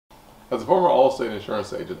As a former Allstate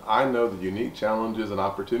insurance agent, I know the unique challenges and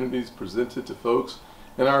opportunities presented to folks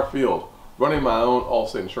in our field. Running my own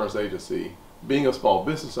Allstate insurance agency, being a small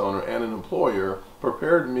business owner and an employer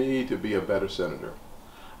prepared me to be a better senator.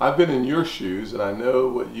 I've been in your shoes and I know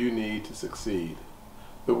what you need to succeed.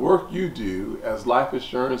 The work you do as life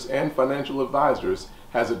insurance and financial advisors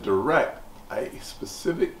has a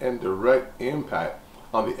specific and direct impact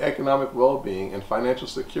on the economic well-being and financial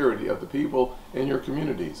security of the people in your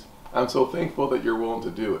communities. I'm so thankful that you're willing to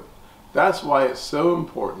do it. That's why it's so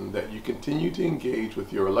important that you continue to engage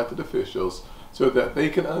with your elected officials so that they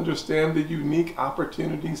can understand the unique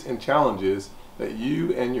opportunities and challenges that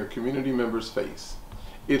you and your community members face.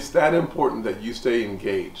 It's that important that you stay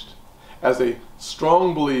engaged. As a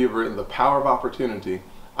strong believer in the power of opportunity,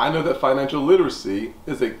 I know that financial literacy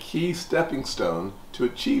is a key stepping stone to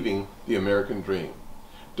achieving the American dream.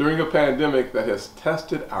 During a pandemic that has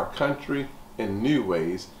tested our country in new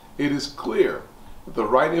ways, it is clear that the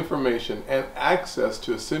right information and access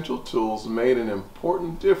to essential tools made an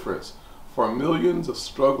important difference for millions of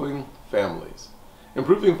struggling families.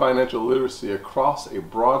 Improving financial literacy across a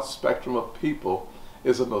broad spectrum of people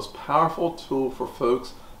is the most powerful tool for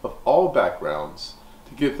folks of all backgrounds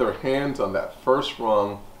to get their hands on that first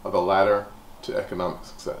rung of the ladder to economic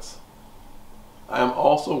success. I am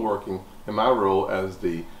also working in my role as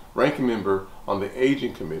the ranking member on the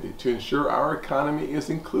Aging Committee to ensure our economy is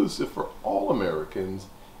inclusive for all Americans,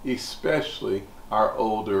 especially our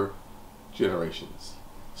older generations.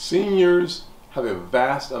 Seniors have a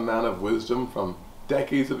vast amount of wisdom from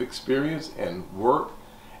decades of experience and work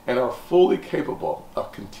and are fully capable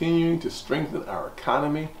of continuing to strengthen our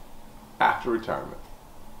economy after retirement.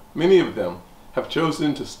 Many of them have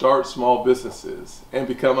chosen to start small businesses and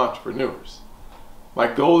become entrepreneurs. My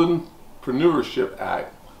Golden Preneurship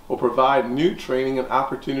Act will provide new training and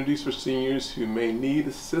opportunities for seniors who may need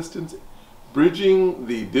assistance bridging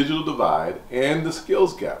the digital divide and the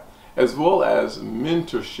skills gap, as well as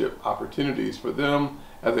mentorship opportunities for them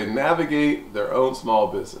as they navigate their own small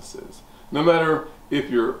businesses. No matter if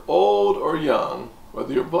you're old or young,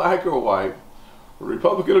 whether you're black or white,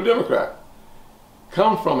 Republican or Democrat,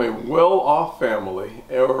 come from a well-off family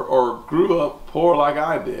or grew up poor like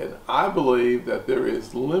I did, I believe that there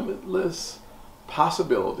is limitless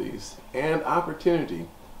possibilities and opportunity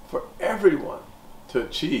for everyone to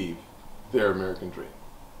achieve their American dream.